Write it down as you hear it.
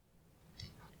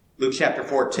Luke chapter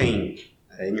 14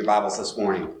 in your Bibles this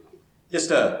morning.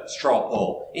 Just a straw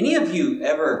poll. Any of you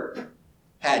ever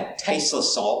had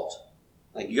tasteless salt?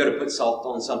 Like you go to put salt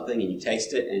on something and you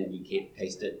taste it and you can't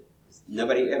taste it?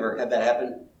 Nobody ever had that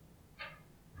happen?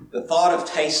 The thought of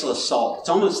tasteless salt, it's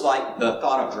almost like the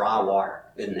thought of dry water,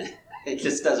 isn't it? It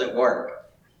just doesn't work.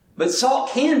 But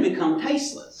salt can become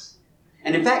tasteless.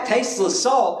 And in fact, tasteless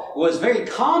salt was very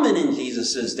common in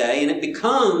Jesus' day, and it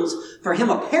becomes, for him,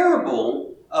 a parable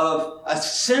of a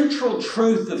central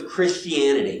truth of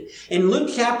Christianity. In Luke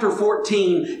chapter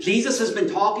 14, Jesus has been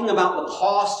talking about the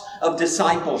cost of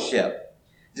discipleship.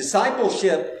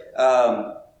 Discipleship,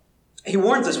 he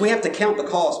warns us we have to count the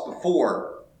cost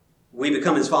before we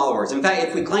become his followers. In fact,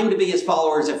 if we claim to be his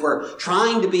followers, if we're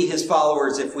trying to be his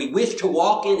followers, if we wish to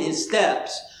walk in his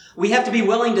steps, we have to be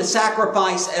willing to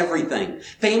sacrifice everything.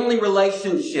 Family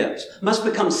relationships must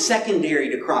become secondary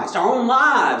to Christ. Our own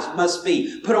lives must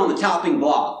be put on the chopping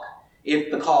block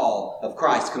if the call of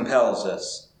Christ compels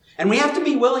us. And we have to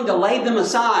be willing to lay them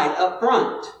aside up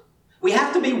front. We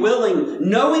have to be willing,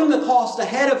 knowing the cost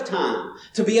ahead of time,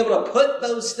 to be able to put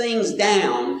those things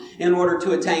down in order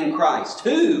to attain Christ.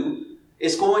 Who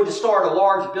is going to start a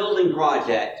large building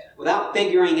project without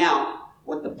figuring out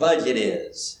what the budget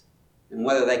is and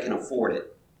whether they can afford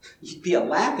it? It'd be a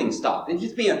laughing stock. It'd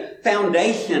just be a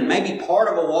foundation, maybe part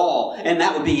of a wall, and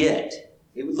that would be it.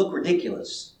 It would look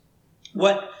ridiculous. Who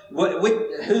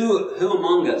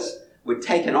among us would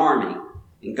take an army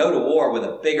and go to war with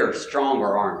a bigger,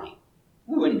 stronger army?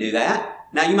 We wouldn't do that.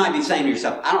 Now you might be saying to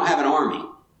yourself, I don't have an army.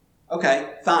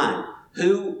 Okay, fine.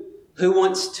 Who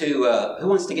wants to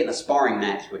get in a sparring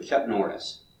match with Chuck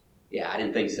Norris? Yeah, I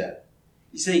didn't think so.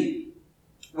 You see,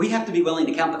 we have to be willing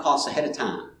to count the costs ahead of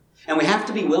time. And we have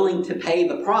to be willing to pay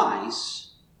the price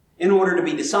in order to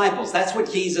be disciples. That's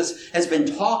what Jesus has been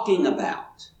talking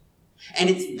about. And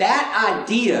it's that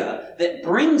idea that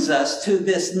brings us to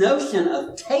this notion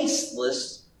of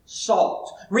tasteless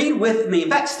salt. Read with me. In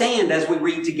fact, stand as we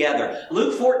read together.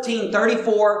 Luke 14,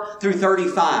 34 through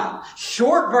 35.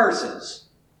 Short verses.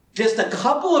 Just a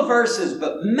couple of verses,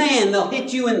 but man, they'll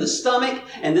hit you in the stomach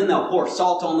and then they'll pour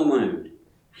salt on the wound.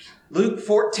 Luke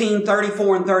 14,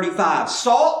 34 and 35.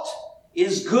 Salt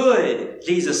is good,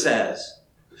 Jesus says.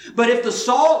 But if the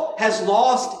salt has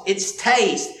lost its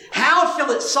taste, how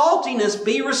shall its saltiness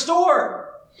be restored?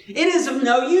 It is of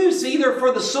no use either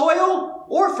for the soil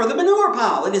or for the manure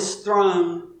pile. It is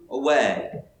thrown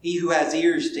away. He who has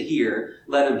ears to hear,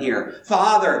 let him hear.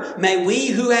 Father, may we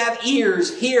who have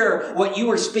ears hear what you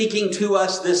are speaking to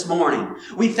us this morning.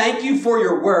 We thank you for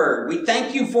your word. We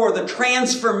thank you for the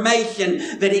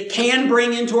transformation that it can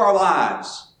bring into our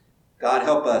lives. God,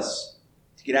 help us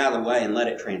to get out of the way and let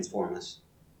it transform us.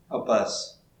 Help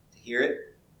us to hear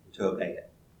it and to obey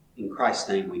it. In Christ's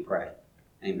name we pray.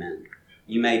 Amen.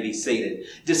 You may be seated.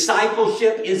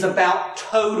 Discipleship is about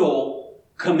total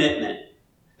commitment.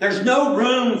 There's no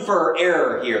room for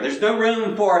error here. There's no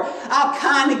room for, I'll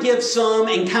kind of give some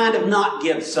and kind of not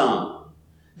give some.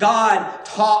 God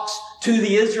talks to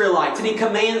the Israelites and he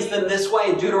commands them this way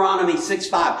in Deuteronomy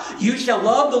 6:5. You shall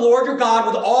love the Lord your God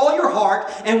with all your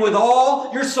heart and with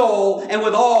all your soul and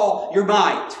with all your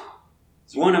might.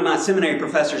 As one of my seminary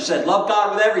professors said, love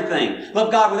God with everything.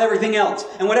 Love God with everything else.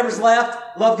 And whatever's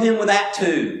left, love him with that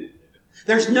too.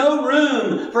 There's no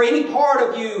room for any part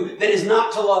of you that is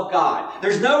not to love God.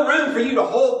 There's no room for you to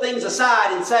hold things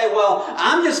aside and say, well,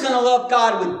 I'm just going to love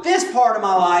God with this part of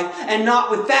my life and not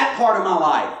with that part of my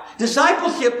life.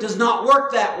 Discipleship does not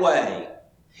work that way.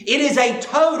 It is a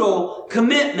total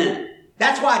commitment.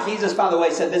 That's why Jesus, by the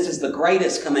way, said this is the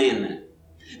greatest commandment.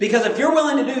 Because if you're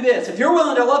willing to do this, if you're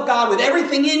willing to love God with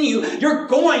everything in you, you're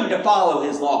going to follow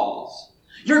his laws.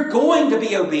 You're going to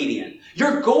be obedient.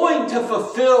 You're going to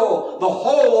fulfill the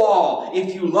whole law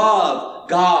if you love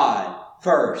God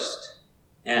first.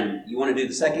 And you want to do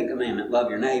the second commandment, love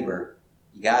your neighbor,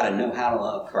 you got to know how to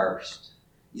love first.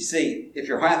 You see, if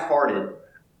you're half-hearted,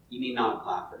 you need not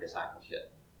apply for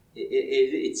discipleship.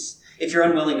 If you're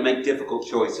unwilling to make difficult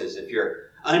choices, if you're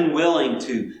unwilling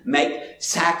to make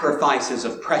sacrifices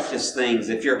of precious things,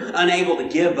 if you're unable to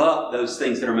give up those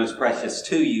things that are most precious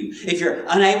to you, if you're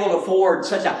unable to afford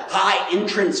such a high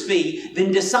entrance fee,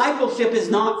 then discipleship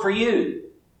is not for you.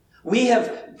 We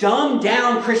have dumbed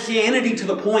down Christianity to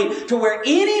the point to where all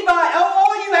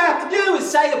you have to do is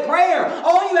say a prayer.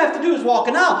 All you have to do is walk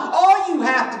an aisle. All you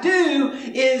have to do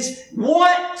is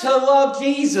want to love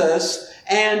Jesus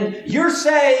and you're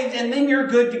saved and then you're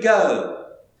good to go.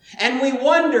 And we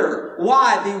wonder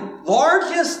why the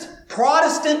largest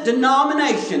Protestant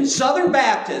denomination, Southern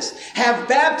Baptists, have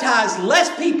baptized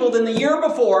less people than the year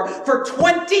before for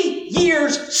 20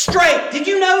 years straight. Did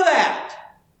you know that?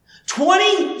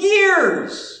 20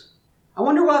 years! I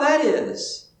wonder why that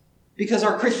is. Because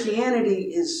our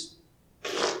Christianity it's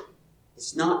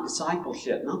not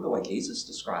discipleship, not the way Jesus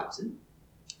describes it. You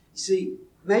see,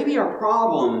 maybe our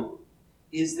problem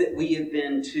is that we have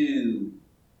been too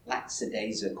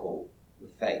lackadaisical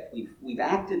with faith. We've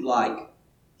acted like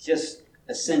just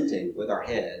assenting with our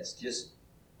heads, just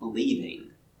believing.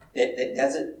 That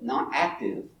doesn't, not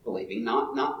active believing,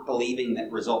 not believing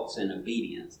that results in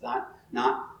obedience,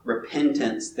 not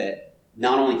repentance that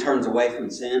not only turns away from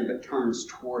sin, but turns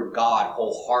toward God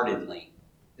wholeheartedly.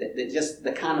 That just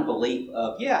the kind of belief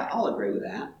of, yeah, I'll agree with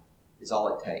that, is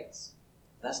all it takes.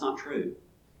 That's not true.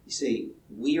 You see,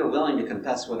 we are willing to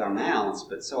confess with our mouths,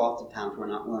 but so oftentimes we're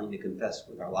not willing to confess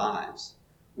with our lives.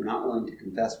 We're not willing to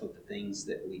confess with the things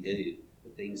that we do,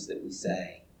 the things that we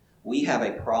say. We have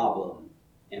a problem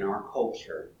in our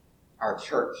culture, our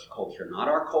church culture, not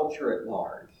our culture at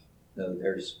large, though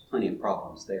there's plenty of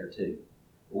problems there too.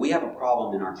 But we have a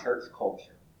problem in our church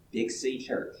culture, Big C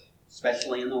church,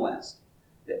 especially in the West,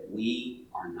 that we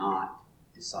are not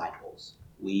disciples.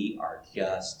 We are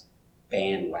just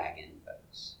bandwagon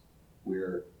folks.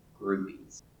 We're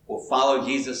groupies. We'll follow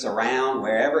Jesus around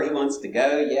wherever he wants to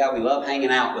go. Yeah, we love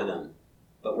hanging out with him,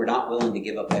 but we're not willing to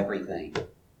give up everything to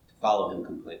follow him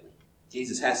completely.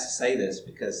 Jesus has to say this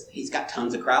because he's got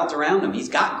tons of crowds around him. He's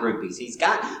got groupies. He's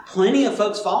got plenty of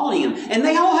folks following him, and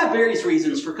they all have various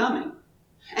reasons for coming.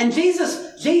 And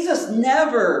Jesus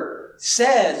never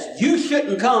says you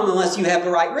shouldn't come unless you have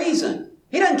the right reason.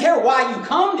 He doesn't care why you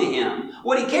come to him.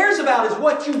 What he cares about is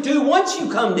what you do once you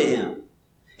come to him.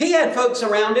 He had folks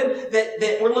around him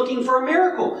that were looking for a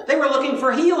miracle. They were looking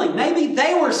for healing. Maybe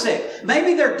they were sick.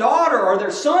 Maybe their daughter or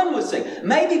their son was sick.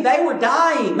 Maybe they were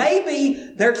dying.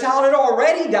 Maybe their child had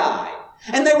already died.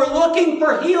 And they were looking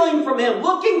for healing from him,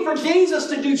 looking for Jesus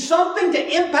to do something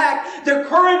to impact their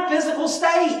current physical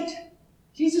state.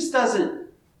 Jesus doesn't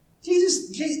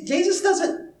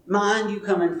mind you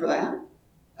coming for that.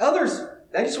 Others,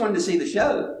 they just wanted to see the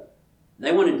show.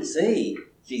 They wanted to see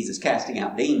Jesus casting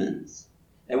out demons.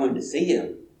 They wanted to see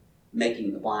him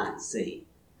making the blind see.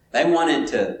 They wanted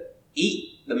to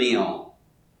eat the meal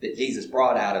that Jesus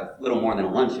brought out of little more than a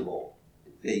Lunchable.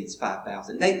 It feeds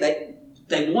 5,000.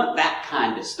 They want that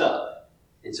kind of stuff.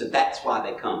 And so that's why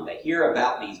they come. They hear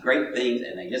about these great things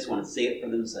and they just want to see it for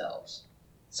themselves.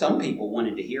 Some people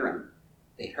wanted to hear him.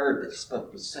 They heard that he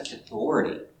spoke with such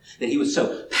authority, that he was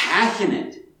so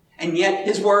passionate, and yet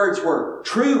his words were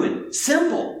true and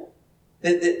simple.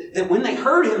 That when they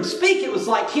heard him speak, it was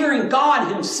like hearing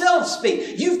God himself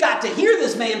speak. You've got to hear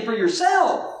this man for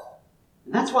yourself.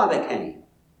 And that's why they came.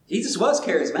 Jesus was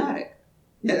charismatic.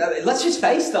 Let's just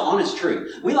face the honest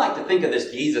truth. We like to think of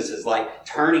this Jesus as like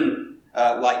turning,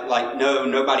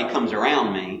 nobody comes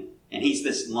around me, and he's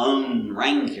this lone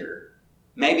ranger.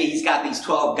 Maybe he's got these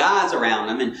 12 guys around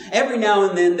him, and every now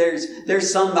and then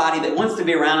there's somebody that wants to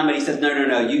be around him, but he says,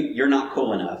 no, you're not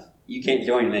cool enough. You can't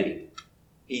join me.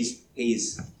 He's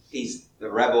the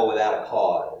rebel without a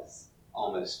cause,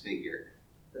 almost figure.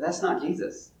 But that's not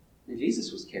Jesus. And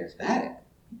Jesus was charismatic.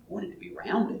 People wanted to be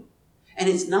around him. And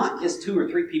it's not just 2 or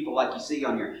 3 people like you see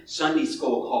on your Sunday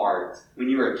school cards when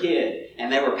you were a kid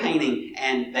and they were painting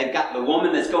and they've got the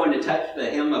woman that's going to touch the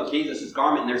hem of Jesus'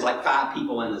 garment and there's like 5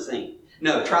 people in the scene.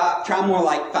 No, try more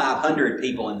like 500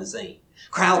 people in the scene.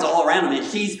 Crowds all around him, and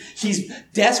she's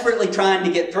desperately trying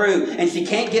to get through, and she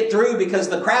can't get through because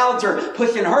the crowds are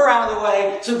pushing her out of the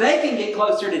way so they can get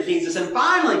closer to Jesus. And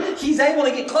finally, she's able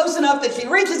to get close enough that she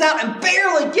reaches out and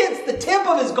barely gets the tip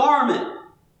of his garment.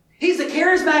 He's a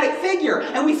charismatic figure,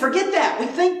 and we forget that. We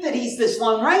think that he's this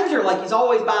lone ranger, like he's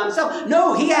always by himself.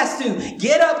 No, he has to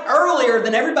get up earlier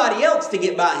than everybody else to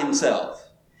get by himself.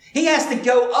 He has to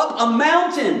go up a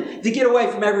mountain to get away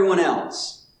from everyone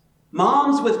else.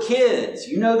 Moms with kids,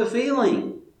 you know the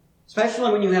feeling, especially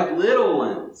when you have little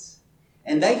ones.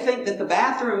 And they think that the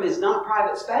bathroom is not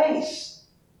private space.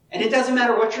 And it doesn't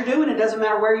matter what you're doing. It doesn't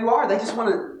matter where you are. They just want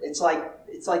to, it's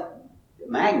like a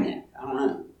magnet. I don't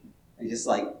know.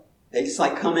 They just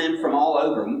come in from all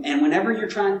over. And whenever you're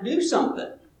trying to do something,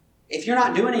 if you're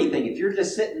not doing anything, if you're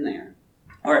just sitting there,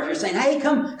 or if you're saying, hey,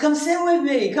 come sit with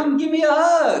me, come give me a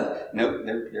hug. Nope,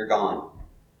 they're gone.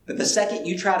 But the second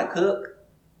you try to cook,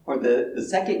 or the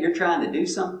second you're trying to do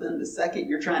something, the second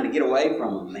you're trying to get away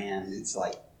from them, man, it's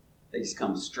like they just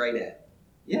come straight at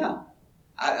you. Yeah.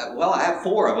 I have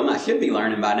 4 of them. I should be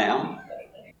learning by now.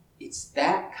 It's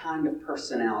that kind of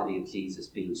personality of Jesus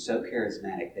being so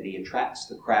charismatic that he attracts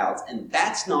the crowds, and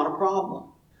that's not a problem.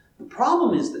 The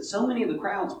problem is that so many of the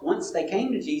crowds, once they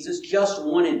came to Jesus, just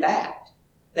wanted that.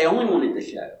 They only wanted the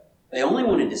show. They only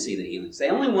wanted to see the healings. They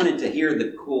only wanted to hear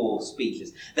the cool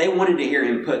speeches. They wanted to hear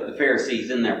him put the Pharisees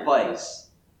in their place.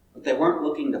 But they weren't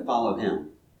looking to follow him.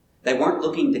 They weren't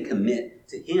looking to commit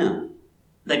to him.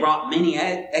 They brought many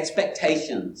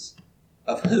expectations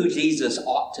of who Jesus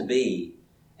ought to be,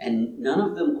 and none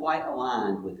of them quite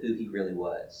aligned with who he really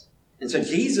was. And so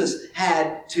Jesus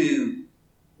had to,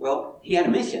 he had a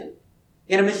mission.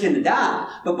 He had a mission to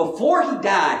die. But before he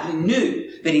died, he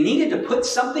knew that he needed to put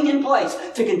something in place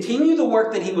to continue the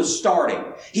work that he was starting.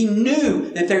 He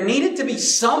knew that there needed to be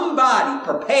somebody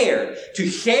prepared to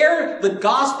share the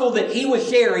gospel that he was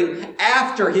sharing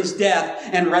after his death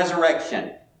and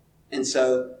resurrection. And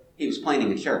so he was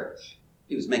planting a church.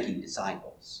 He was making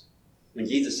disciples. When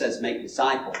Jesus says make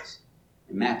disciples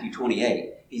in Matthew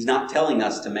 28, he's not telling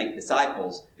us to make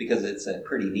disciples because it's a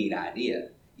pretty neat idea.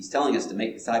 He's telling us to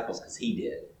make disciples because he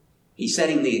did. He's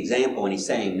setting the example and he's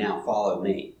saying, now follow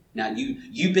me. Now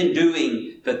you've been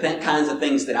doing the kinds of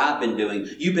things that I've been doing.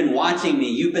 You've been watching me.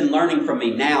 You've been learning from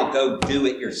me. Now go do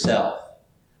it yourself.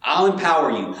 I'll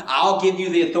empower you. I'll give you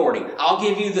the authority. I'll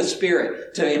give you the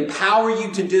Spirit to empower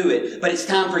you to do it. But it's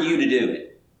time for you to do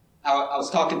it. I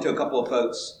was talking to a couple of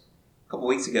folks a couple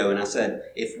weeks ago and I said,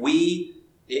 if we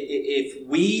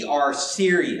are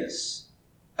serious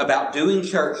about doing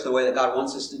church the way that God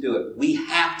wants us to do it, we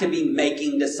have to be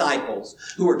making disciples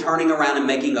who are turning around and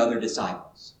making other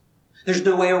disciples. There's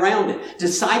no way around it.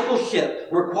 Discipleship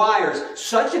requires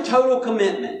such a total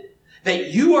commitment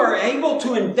that you are able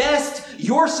to invest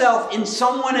yourself in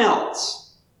someone else.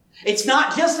 It's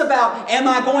not just about, am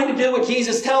I going to do what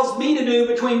Jesus tells me to do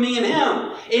between me and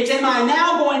him? It's, am I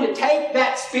now going to take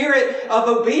that spirit of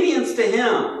obedience to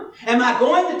him? Am I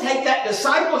going to take that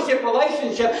discipleship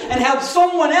relationship and have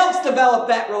someone else develop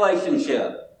that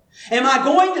relationship? Am I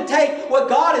going to take what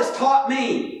God has taught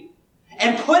me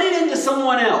and put it into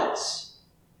someone else?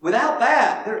 Without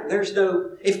that, there's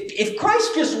no... If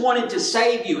Christ just wanted to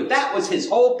save you, if that was his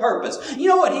whole purpose, you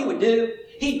know what he would do?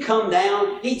 He'd come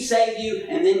down, he'd save you,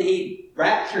 and then he'd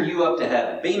rapture you up to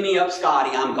heaven. Beam me up,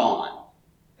 Scotty, I'm gone.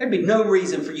 There'd be no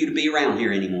reason for you to be around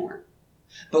here anymore.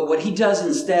 But what he does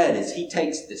instead is he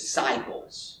takes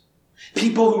disciples,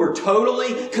 people who are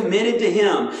totally committed to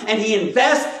him, and he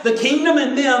invests the kingdom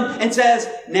in them and says,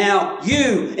 now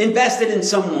you invested in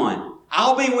someone.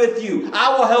 I'll be with you.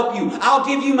 I will help you. I'll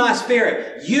give you my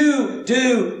Spirit. You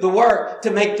do the work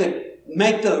to make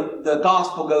the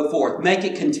gospel go forth. Make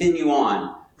it continue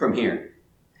on from here.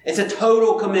 It's a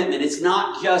total commitment. It's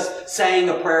not just saying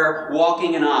a prayer,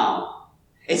 walking an aisle.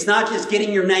 It's not just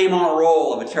getting your name on a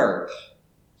roll of a church.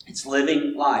 It's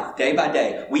living life day by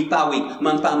day, week by week,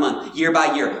 month by month, year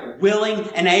by year, willing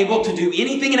and able to do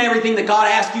anything and everything that God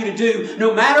asks you to do,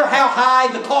 no matter how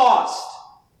high the cost.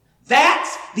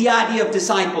 That's the idea of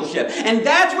discipleship. And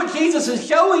that's what Jesus is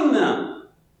showing them.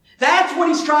 That's what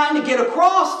he's trying to get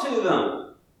across to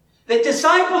them. That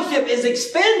discipleship is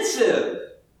expensive.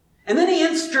 And then he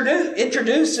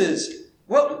introduces,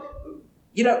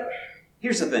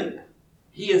 here's the thing.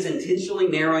 He is intentionally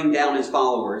narrowing down his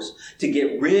followers to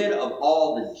get rid of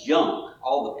all the junk,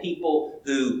 all the people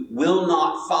who will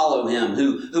not follow him,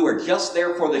 who are just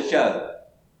there for the show,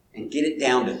 and get it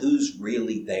down to who's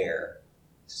really there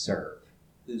to serve,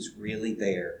 who's really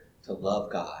there to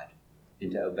love God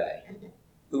and to obey.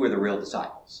 Who are the real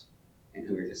disciples and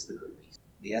who are just the groupies.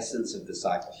 The essence of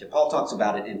discipleship. Paul talks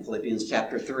about it in Philippians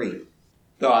chapter 3.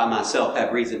 Though I myself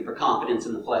have reason for confidence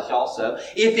in the flesh also.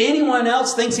 If anyone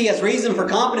else thinks he has reason for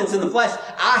confidence in the flesh,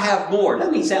 I have more.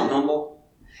 Doesn't he sound humble?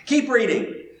 Keep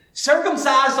reading.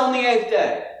 Circumcised on the 8th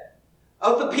day,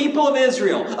 of the people of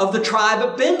Israel, of the tribe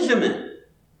of Benjamin,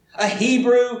 a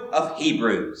Hebrew of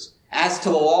Hebrews. As to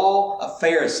the law, a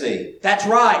Pharisee. That's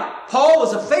right. Paul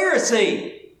was a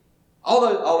Pharisee. All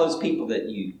those people that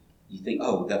you think,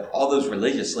 all those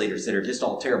religious leaders that are just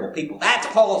all terrible people. That's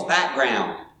Paul's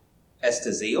background. As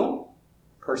to zeal,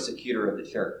 persecutor of the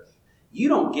church. You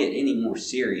don't get any more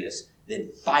serious than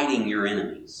fighting your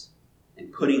enemies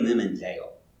and putting them in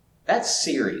jail. That's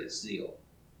serious zeal.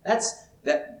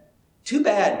 Too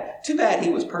bad he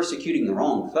was persecuting the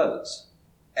wrong folks.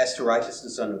 As to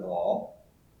righteousness under the law,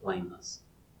 blameless.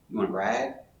 You want to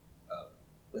brag?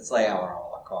 Let's lay out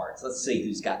all our cards. Let's see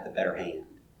who's got the better hand.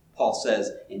 Paul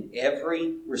says, in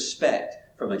every respect,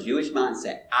 from a Jewish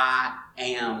mindset, I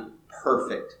am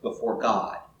perfect before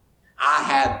God. I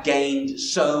have gained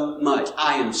so much.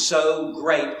 I am so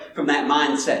great from that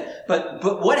mindset. But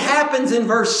what happens in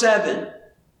verse 7?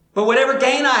 But whatever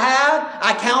gain I had,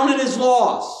 I count it as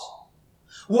loss.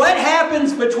 What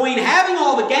happens between having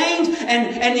all the gains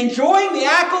and enjoying the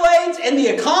accolades and the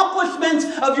accomplishments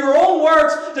of your own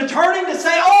works to turning to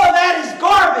say, oh, that is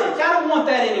garbage. I don't want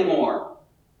that anymore.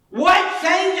 What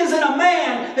changes in a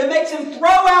man that makes him throw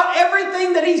out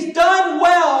everything that he's done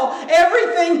well,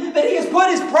 everything that he has put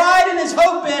his pride and his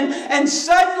hope in, and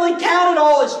suddenly count it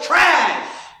all as trash?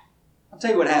 I'll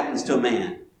tell you what happens to a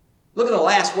man. Look at the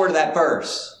last word of that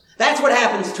verse. That's what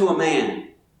happens to a man.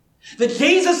 The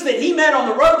Jesus that he met on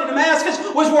the road to Damascus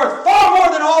was worth far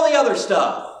more than all the other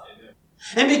stuff.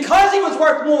 And because he was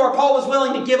worth more, Paul was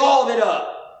willing to give all of it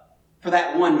up for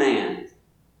that one man.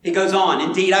 He goes on,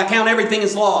 indeed, I count everything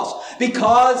as loss.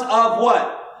 Because of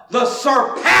what? The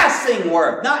surpassing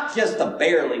worth. Not just the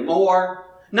barely more.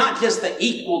 Not just the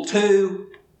equal to.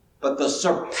 But the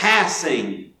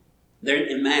surpassing. There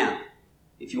in math.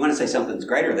 If you want to say something's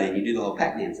greater than, you do the little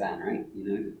Pac-Man sign,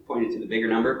 right? Pointed to the bigger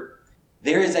number.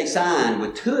 There is a sign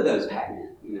with two of those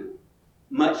Pac-Man.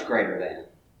 Much greater than.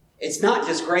 It's not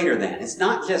just greater than. It's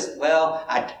not just, well,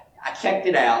 I checked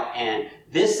it out and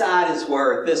this side is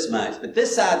worth this much, but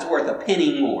this side's worth a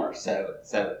penny more. So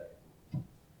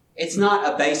it's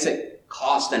not a basic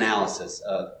cost analysis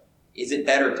of, is it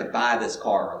better to buy this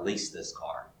car or lease this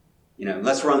car?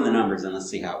 Let's run the numbers and let's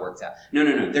see how it works out.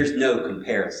 No. There's no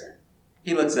comparison.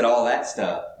 He looks at all that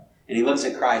stuff and he looks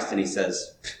at Christ and he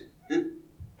says, I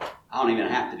don't even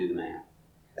have to do the math.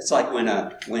 It's like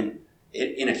when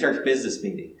in a church business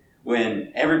meeting,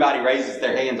 when everybody raises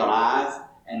their hands on ayes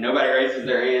and nobody raises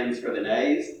their hands for the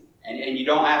nays, and you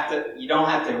don't have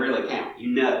to really count.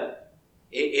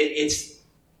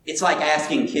 It's like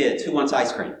asking kids who wants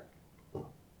ice cream.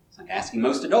 It's like asking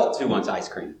most adults who wants ice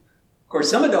cream. Of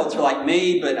course, some adults are like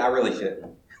me, but I really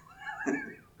shouldn't.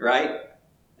 Right?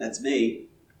 That's me.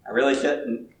 I really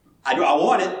shouldn't. I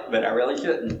want it, but I really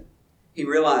shouldn't. He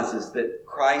realizes that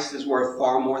Christ is worth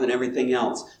far more than everything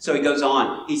else. So he goes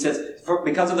on. He says,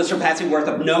 because of the surpassing worth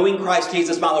of knowing Christ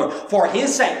Jesus my Lord, for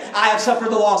his sake I have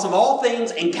suffered the loss of all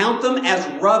things and count them as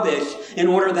rubbish in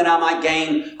order that I might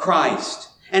gain Christ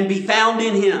and be found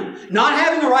in him, not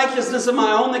having a righteousness of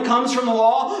my own that comes from the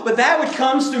law, but that which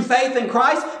comes through faith in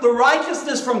Christ, the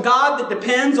righteousness from God that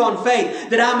depends on faith,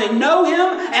 that I may know him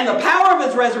and the power of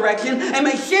his resurrection, and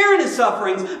may share in his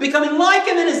sufferings, becoming like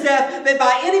him in his death, that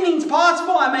by any means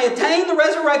possible I may attain the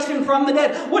resurrection from the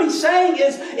dead. What he's saying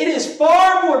is, it is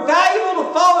far more valuable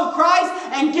to follow Christ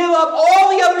and give up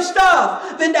all the other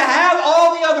stuff than to have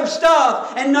all the other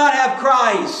stuff and not have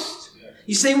Christ.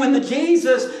 You see, when the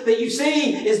Jesus that you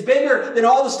see is bigger than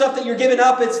all the stuff that you're giving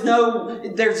up, there's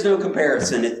no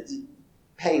comparison.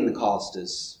 Paying the cost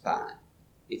is fine.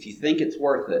 If you think it's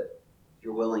worth it,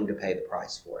 you're willing to pay the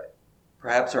price for it.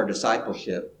 Perhaps our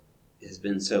discipleship has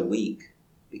been so weak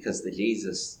because the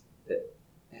Jesus that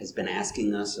has been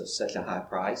asking us of such a high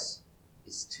price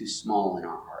is too small in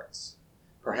our hearts.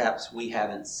 Perhaps we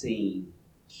haven't seen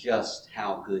just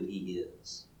how good he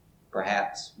is.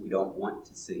 Perhaps we don't want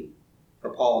to see. For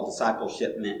Paul,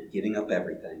 discipleship meant giving up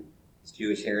everything. His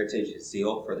Jewish heritage, his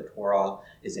zeal for the Torah,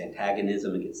 his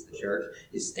antagonism against the church,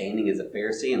 his standing as a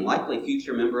Pharisee, and likely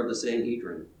future member of the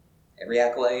Sanhedrin. Every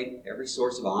accolade, every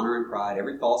source of honor and pride,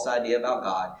 every false idea about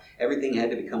God, everything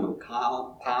had to become a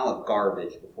pile of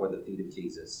garbage before the feet of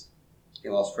Jesus. He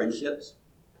lost friendships,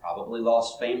 probably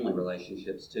lost family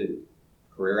relationships too.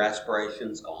 Career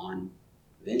aspirations, gone.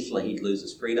 Eventually he'd lose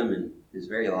his freedom and his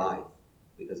very life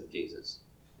because of Jesus.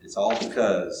 It's all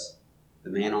because the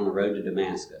man on the road to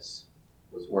Damascus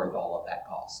was worth all of that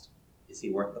cost. Is he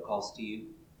worth the cost to you?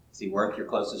 Is he worth your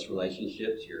closest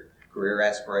relationships, your career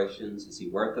aspirations? Is he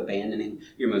worth abandoning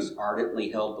your most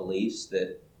ardently held beliefs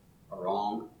that are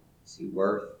wrong? Is he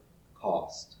worth the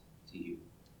cost to you?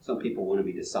 Some people want to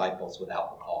be disciples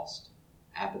without the cost.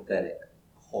 Apathetic,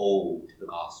 cold to the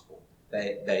gospel.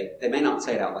 They may not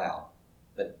say it out loud,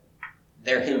 but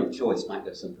their hymn of choice might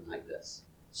go something like this.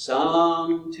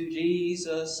 Some to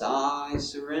Jesus I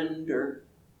surrender,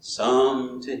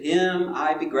 some to him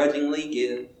I begrudgingly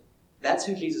give. That's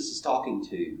who Jesus is talking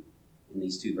to in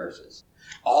these two verses.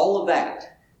 All of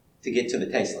that to get to the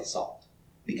tasteless salt.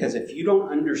 Because if you don't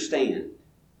understand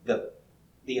the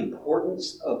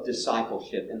importance of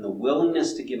discipleship and the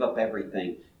willingness to give up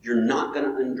everything, you're not going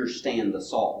to understand the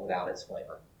salt without its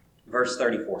flavor. Verse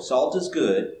 34, salt is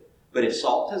good, but if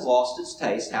salt has lost its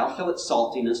taste, how shall its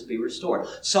saltiness be restored?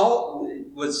 Salt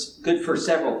was good for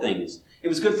several things. It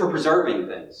was good for preserving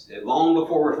things. Long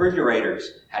before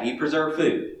refrigerators, how do you preserve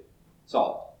food?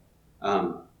 Salt.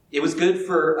 It was good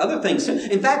for other things.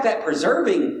 In fact, that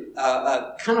preserving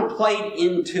kind of played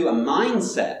into a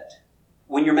mindset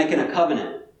when you're making a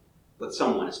covenant with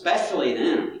someone, especially an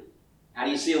enemy. How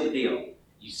do you seal the deal?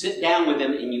 You sit down with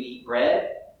them and you eat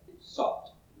bread and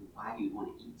salt. Why do you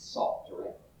want to eat salt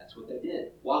directly? That's what they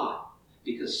did. Why?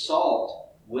 Because salt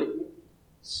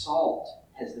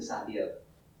has this idea of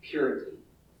purity,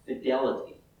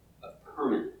 fidelity.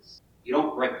 permanence. You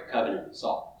don't break the covenant of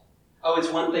salt. Oh,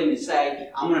 it's one thing to say,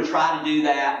 I'm going to try to do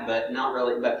that, but not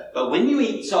really. But when you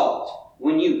eat salt,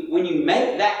 when you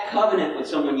make that covenant with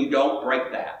someone, you don't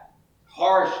break that.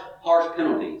 Harsh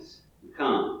penalties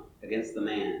come against the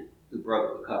man who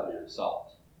broke the covenant of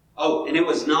salt. Oh, and it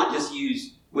was not just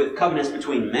used with covenants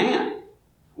between man.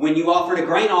 When you offered a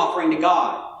grain offering to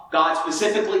God, God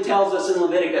specifically tells us in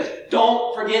Leviticus,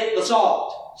 don't forget the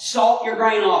salt. Salt your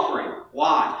grain offering.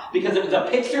 Why? Because it was a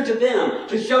picture to them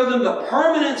to show them the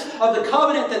permanence of the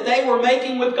covenant that they were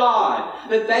making with God,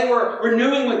 that they were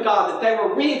renewing with God, that they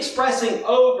were re-expressing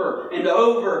over and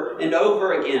over and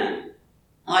over again.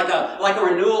 Like a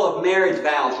renewal of marriage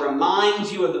vows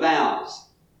reminds you of the vows.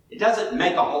 It doesn't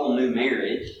make a whole new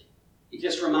marriage. It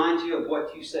just reminds you of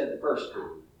what you said the first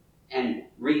time and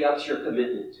re-ups your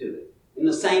commitment to it. In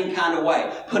the same kind of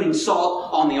way, putting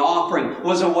salt on the offering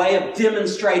was a way of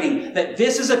demonstrating that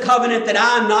this is a covenant that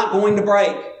I am not going to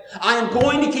break. I am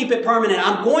going to keep it permanent.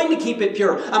 I'm going to keep it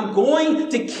pure. I'm going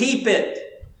to keep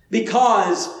it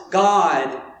because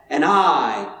God and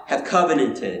I have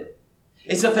covenanted.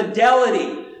 It's a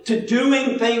fidelity to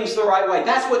doing things the right way.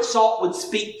 That's what salt would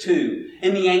speak to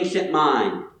in the ancient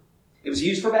mind. It was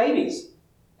used for babies.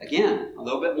 Again, a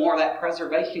little bit more of that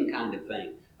preservation kind of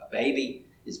thing. A baby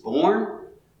is born,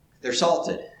 they're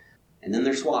salted, and then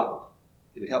they're swaddled.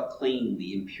 It would help clean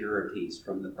the impurities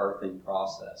from the birthing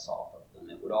process off of them.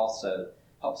 It would also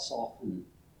help soften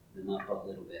them up a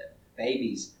little bit.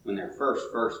 Babies, when they're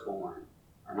first born,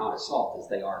 are not as soft as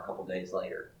they are a couple days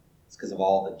later. It's because of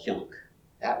all the junk.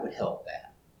 That would help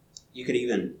that. You could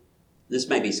even, this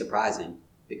may be surprising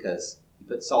because you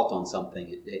put salt on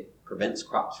something, it prevents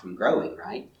crops from growing,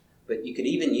 right? But you could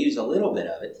even use a little bit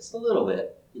of it, just a little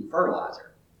bit, in fertilizer.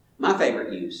 My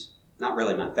favorite use, not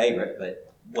really my favorite,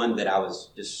 but one that I was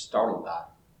just startled by.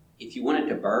 If you wanted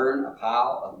to burn a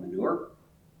pile of manure,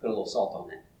 put a little salt on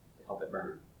it to help it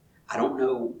burn. I don't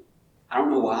know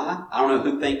why. I don't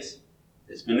know who thinks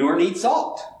this manure needs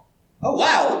salt. Oh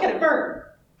wow, look at it burn.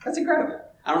 That's incredible.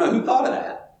 I don't know who thought of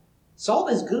that.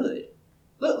 Salt is good.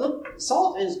 Look,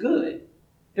 salt is good.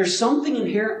 There's something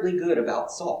inherently good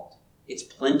about salt. It's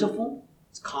plentiful.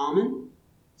 It's common.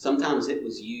 Sometimes it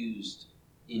was used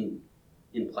in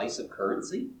place of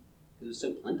currency because it was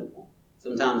so plentiful.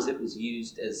 Sometimes it was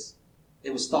used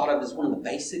it was thought of as one of the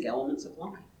basic elements of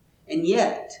life. And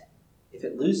yet, if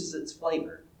it loses its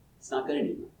flavor, it's not good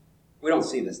anymore. We don't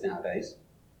see this nowadays.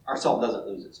 Our salt doesn't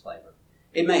lose its flavor.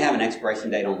 It may have an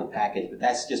expiration date on the package, but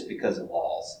that's just because of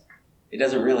laws. It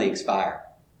doesn't really expire.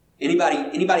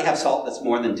 Anybody have salt that's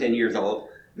more than 10 years old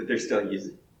that they're still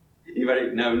using? Anybody?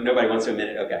 No, nobody wants to admit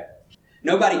it? Okay.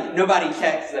 Nobody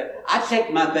checks that. I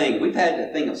checked my thing. We've had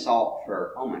a thing of salt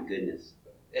for, oh my goodness,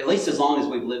 at least as long as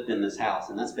we've lived in this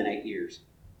house, and that's been 8 years.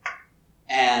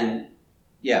 And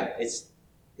yeah, it's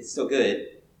still good,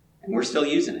 and we're still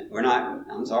using it.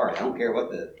 I'm sorry, I don't care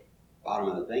what the bottom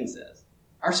of the thing says.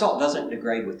 Our salt doesn't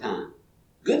degrade with time.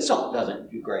 Good salt doesn't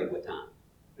degrade with time.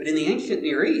 But in the ancient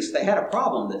Near East, they had a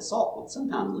problem that salt would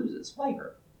sometimes lose its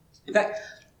flavor. In fact,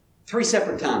 3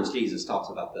 separate times Jesus talks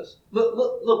about this.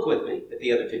 Look with me at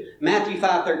the other two. Matthew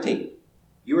 5:13.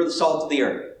 You are the salt of the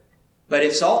earth. But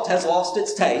if salt has lost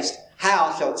its taste,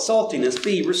 how shall its saltiness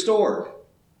be restored?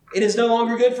 It is no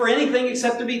longer good for anything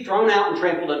except to be thrown out and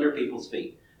trampled under people's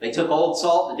feet. They took old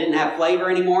salt that didn't have flavor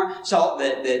anymore, salt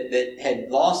that had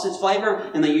lost its flavor,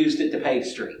 and they used it to pave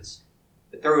streets.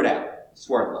 They threw it out. It's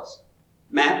worthless.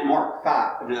 Mark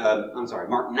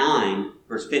 9,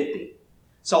 verse 50.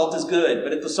 Salt is good,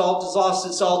 but if the salt has lost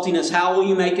its saltiness, how will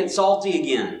you make it salty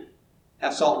again?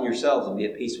 Have salt in yourselves and be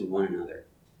at peace with one another.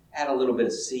 Add a little bit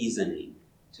of seasoning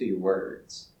to your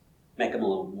words. Make them a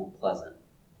little more pleasant.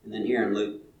 And then here in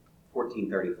Luke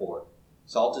 14:34.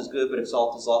 Salt is good, but if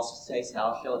salt has lost its taste,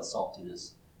 how shall its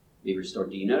saltiness be restored?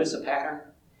 Do you notice a pattern?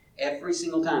 Every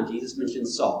single time Jesus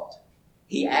mentions salt,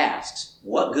 he asks,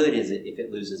 what good is it if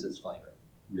it loses its flavor?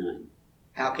 None.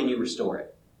 How can you restore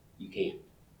it? You can't.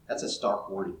 That's a stark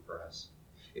warning for us.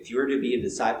 If you were to be a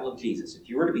disciple of Jesus, if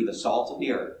you were to be the salt of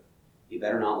the earth, you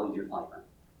better not lose your flavor.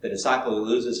 The disciple who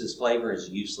loses his flavor is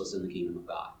useless in the kingdom of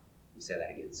God. Let me say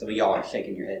that again. Some of y'all are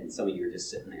shaking your head and some of you are just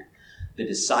sitting there. The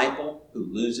disciple who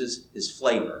loses his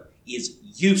flavor is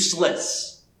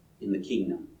useless in the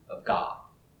kingdom of God.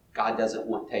 God doesn't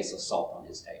want tasteless salt on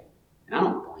his table. And I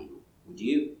don't blame him. Would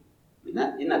you? I mean,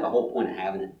 isn't that the whole point of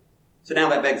having it? So now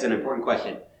that begs an important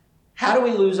question. How do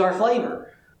we lose our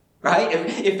flavor? Right?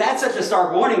 If that's such a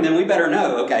stark warning, then we better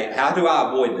know, okay, how do I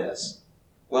avoid this?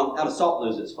 Well, how does salt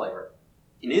lose its flavor?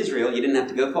 In Israel, you didn't have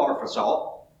to go far for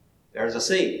salt. There's a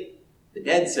sea, the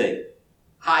Dead Sea.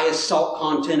 Highest salt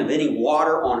content of any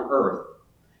water on earth.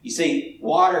 You see,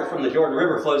 water from the Jordan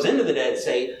River flows into the Dead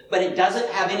Sea, but it doesn't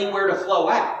have anywhere to flow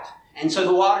out. And so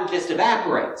the water just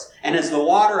evaporates. And as the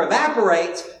water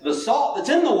evaporates, the salt that's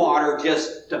in the water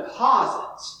just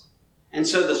deposits. And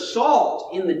so the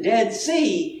salt in the Dead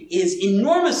Sea is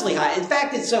enormously high. In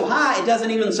fact, it's so high it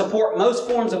doesn't even support most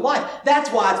forms of life. That's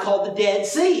why it's called the Dead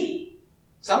Sea.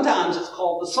 Sometimes it's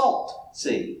called the Salt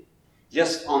Sea.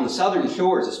 Just on the southern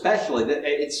shores especially,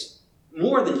 it's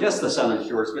more than just the southern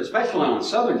shores, but especially on the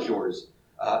southern shores,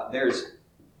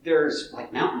 there's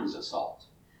like mountains of salt.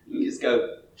 You just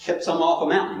go ship some off a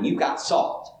mountain and you've got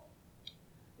salt.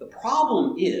 The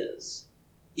problem is,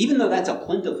 even though that's a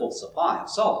plentiful supply of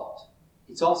salt,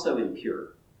 it's also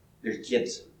impure. There's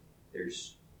gypsum.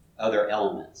 There's other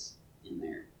elements in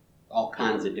there. All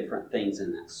kinds of different things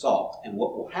in that salt. And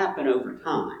what will happen over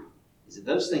time is that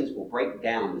those things will break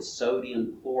down the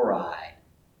sodium chloride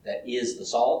that is the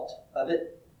salt of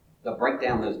it. They'll break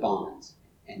down those bonds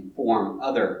and form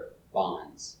other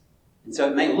bonds. And so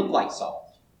it may look like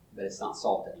salt, but it's not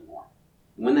salt anymore.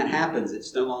 And when that happens,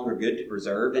 it's no longer good to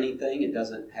preserve anything. It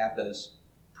doesn't have those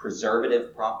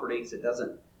preservative properties. It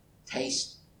doesn't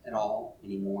taste at all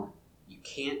anymore. You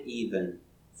can't even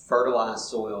fertilize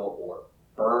soil or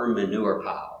burn manure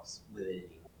piles with it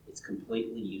anymore. It's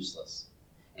completely useless.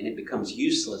 And it becomes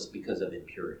useless because of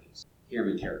impurities. Hear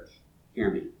me, church.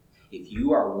 Hear me. If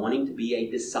you are wanting to be a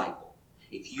disciple,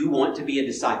 if you want to be a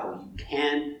disciple, you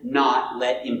cannot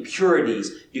let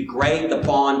impurities degrade the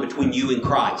bond between you and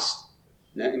Christ.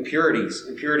 Now,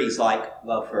 impurities like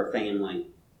love for a family,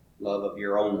 love of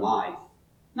your own life.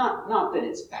 Not that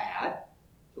it's bad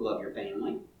to love your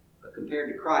family, but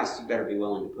compared to Christ, you better be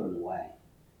willing to put them away.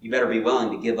 You better be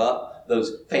willing to give up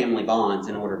those family bonds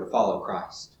in order to follow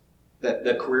Christ.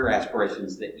 The career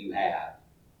aspirations that you have.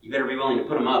 You better be willing to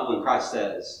put them up when Christ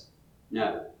says,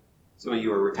 no. Some of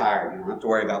you are retired. You don't have to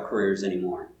worry about careers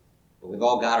anymore. But we've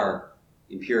all got our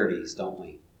impurities, don't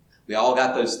we? We all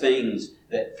got those things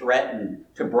that threaten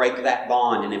to break that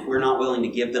bond. And if we're not willing to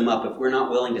give them up, if we're not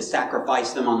willing to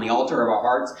sacrifice them on the altar of our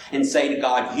hearts and say to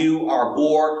God, you are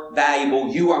more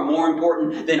valuable, you are more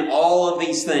important than all of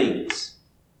these things,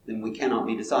 then we cannot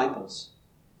be disciples.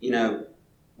 You know,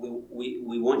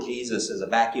 we want Jesus as a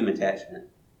vacuum attachment.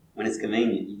 When it's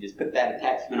convenient, you just put that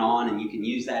attachment on and you can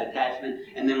use that attachment.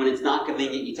 And then when it's not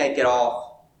convenient, you take it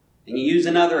off and you use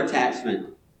another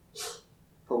attachment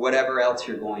for whatever else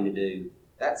you're going to do.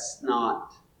 That's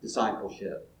not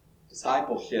discipleship.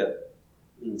 Discipleship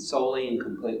means solely and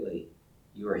completely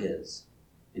you are His.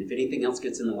 And if anything else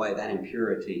gets in the way, that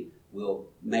impurity will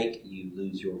make you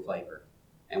lose your flavor.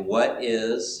 And what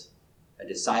is a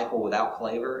disciple without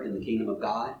flavor in the kingdom of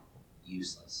God?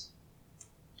 Useless.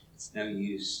 It's no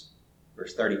use.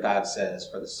 Verse 35 says,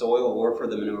 for the soil or for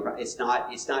the manure, it's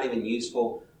not even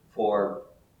useful for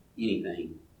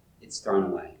anything. It's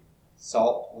thrown away.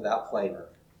 Salt without flavor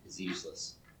is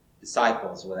useless.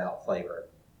 Disciples without flavor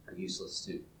are useless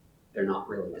too. They're not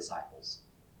really disciples.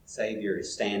 The Savior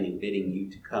is standing, bidding you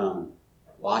to come,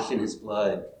 wash in His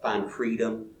blood, find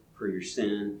freedom for your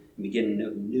sin, and begin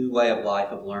a new way of life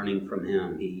of learning from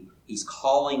Him. He's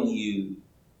calling you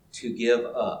to give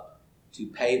up, to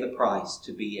pay the price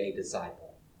to be a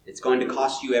disciple. It's going to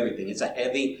cost you everything. It's a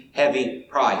heavy, heavy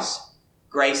price.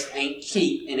 Grace ain't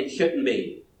cheap, and it shouldn't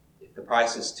be. If the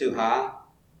price is too high,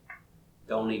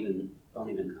 don't even come.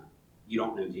 You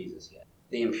don't know Jesus yet.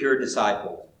 The impure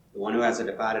disciple, the one who has a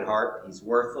divided heart, he's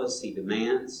worthless, he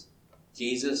demands.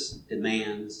 Jesus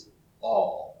demands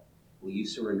all. Will you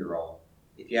surrender all?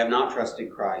 If you have not trusted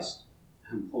Christ,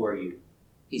 I implore you,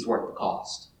 He's worth the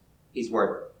cost. He's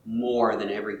worth more than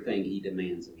everything He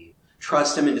demands of you.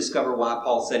 Trust Him and discover why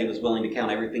Paul said he was willing to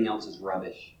count everything else as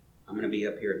rubbish. I'm going to be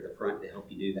up here at the front to help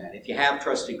you do that. If you have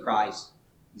trusted Christ,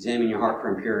 examine your heart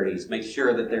for impurities. Make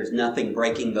sure that there's nothing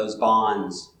breaking those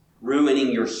bonds,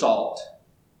 ruining your salt,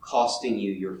 costing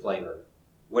you your flavor.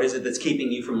 What is it that's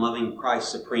keeping you from loving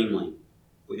Christ supremely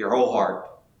with your whole heart,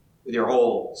 with your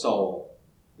whole soul,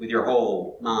 with your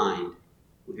whole mind,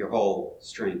 with your whole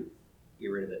strength? Get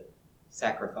rid of it.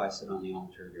 Sacrifice it on the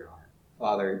altar of your heart.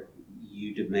 Father,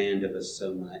 you demand of us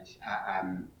so much.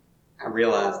 I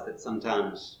realize that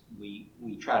sometimes we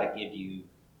try to give you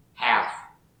half.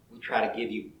 We try to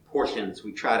give you portions.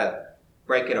 We try to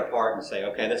break it apart and say,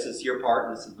 okay, this is your part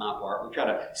and this is my part. We try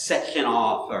to section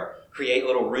off or create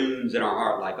little rooms in our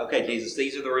heart like, okay, Jesus,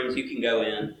 these are the rooms you can go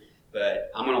in,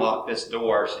 but I'm going to lock this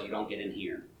door so you don't get in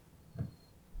here.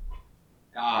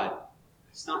 God,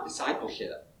 it's not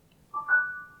discipleship.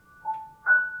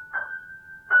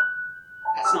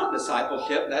 That's not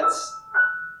discipleship. That's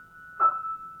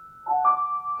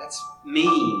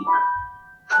me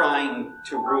trying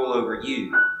to rule over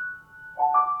you.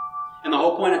 And the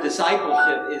whole point of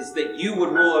discipleship is that you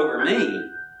would rule over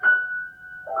me.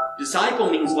 Disciple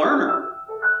means learner.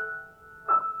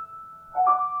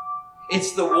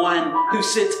 It's the one who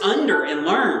sits under and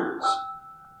learns.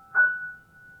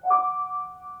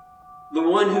 The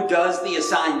one who does the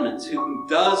assignments, who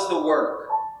does the work,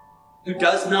 who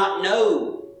does not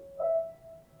know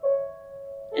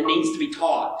and needs to be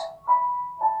taught,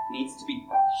 needs to be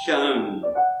shown.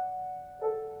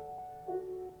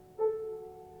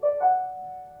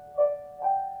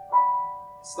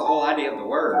 It's the whole idea of the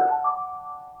Word.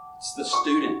 It's the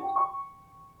student.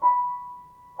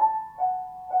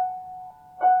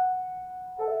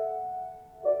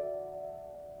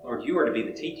 Lord, you are to be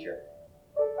the teacher.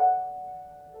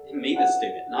 And me the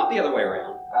student, not the other way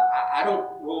around. I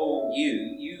don't rule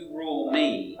you, you rule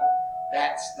me.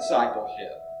 That's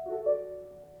discipleship.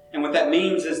 And what that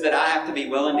means is that I have to be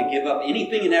willing to give up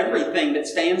anything and everything that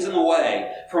stands in the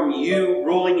way from you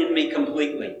ruling in me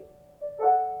completely.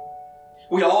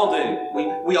 We all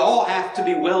do. We all have to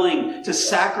be willing to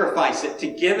sacrifice it, to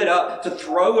give it up, to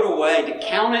throw it away, to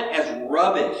count it as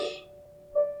rubbish.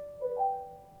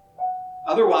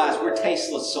 Otherwise, we're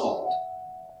tasteless salt.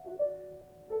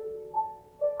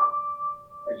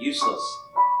 We're useless.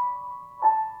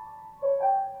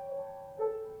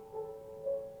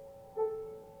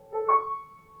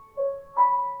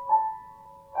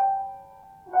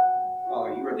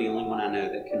 Father, you are the only one I know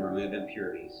that can remove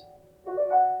impurities.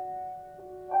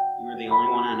 You are the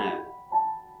only one I know.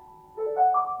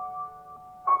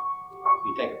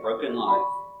 You take a broken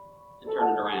life and turn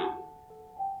it around.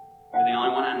 You're the only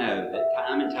one I know that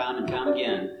time and time and time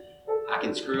again, I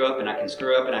can screw up and I can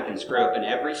screw up and I can screw up, and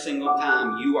every single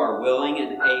time you are willing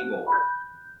and able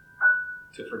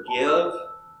to forgive,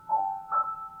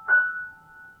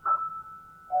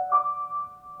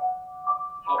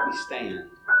 help me stand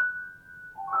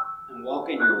and walk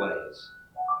in your ways.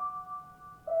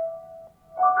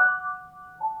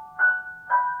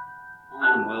 Only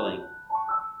I'm willing.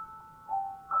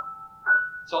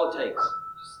 That's all it takes.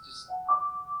 Just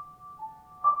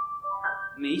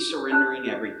me surrendering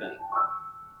everything.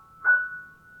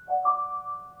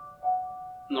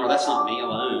 Lord, that's not me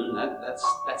alone.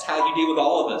 That's how you deal with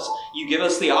all of us. You give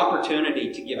us the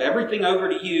opportunity to give everything over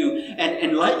to you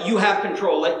and let you have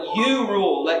control. Let you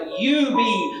rule. Let you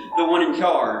be the one in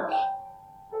charge.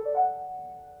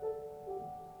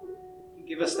 You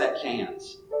give us that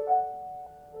chance.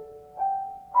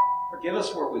 Forgive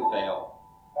us where we fail.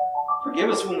 Forgive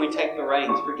us when we take the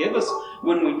reins. Forgive us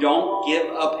when we don't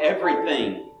give up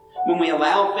everything. When we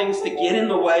allow things to get in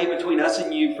the way between us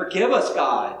and you. Forgive us,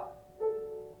 God.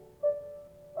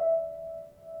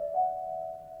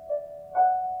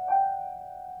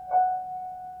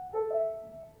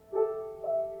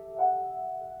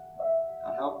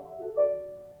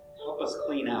 Help us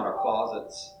clean out our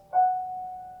closets,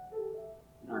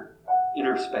 in our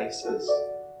inner spaces.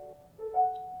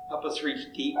 Help us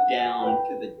reach deep down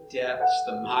to the depths,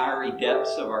 the miry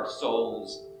depths of our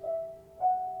souls,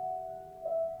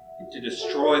 and to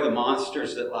destroy the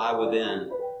monsters that lie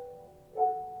within.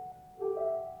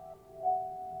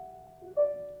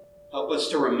 Help us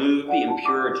to remove the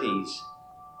impurities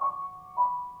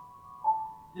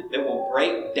that will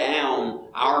break down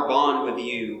our bond with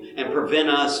you and prevent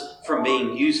us from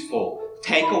being useful.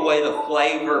 Take away the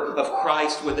flavor of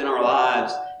Christ within our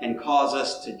lives and cause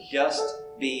us to just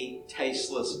be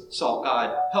tasteless salt.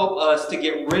 God, help us to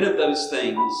get rid of those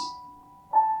things.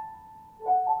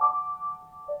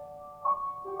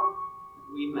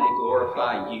 We may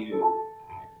glorify you,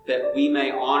 that we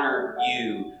may honor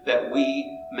you, that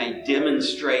we may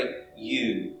demonstrate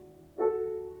you.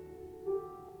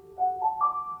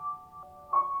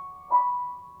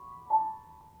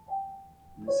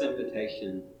 In this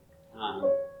invitation time,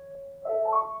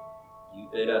 you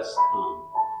bid us come.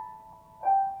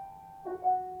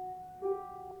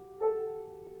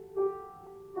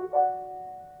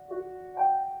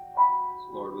 So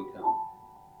Lord, we come.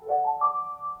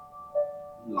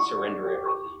 We surrender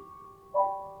everything.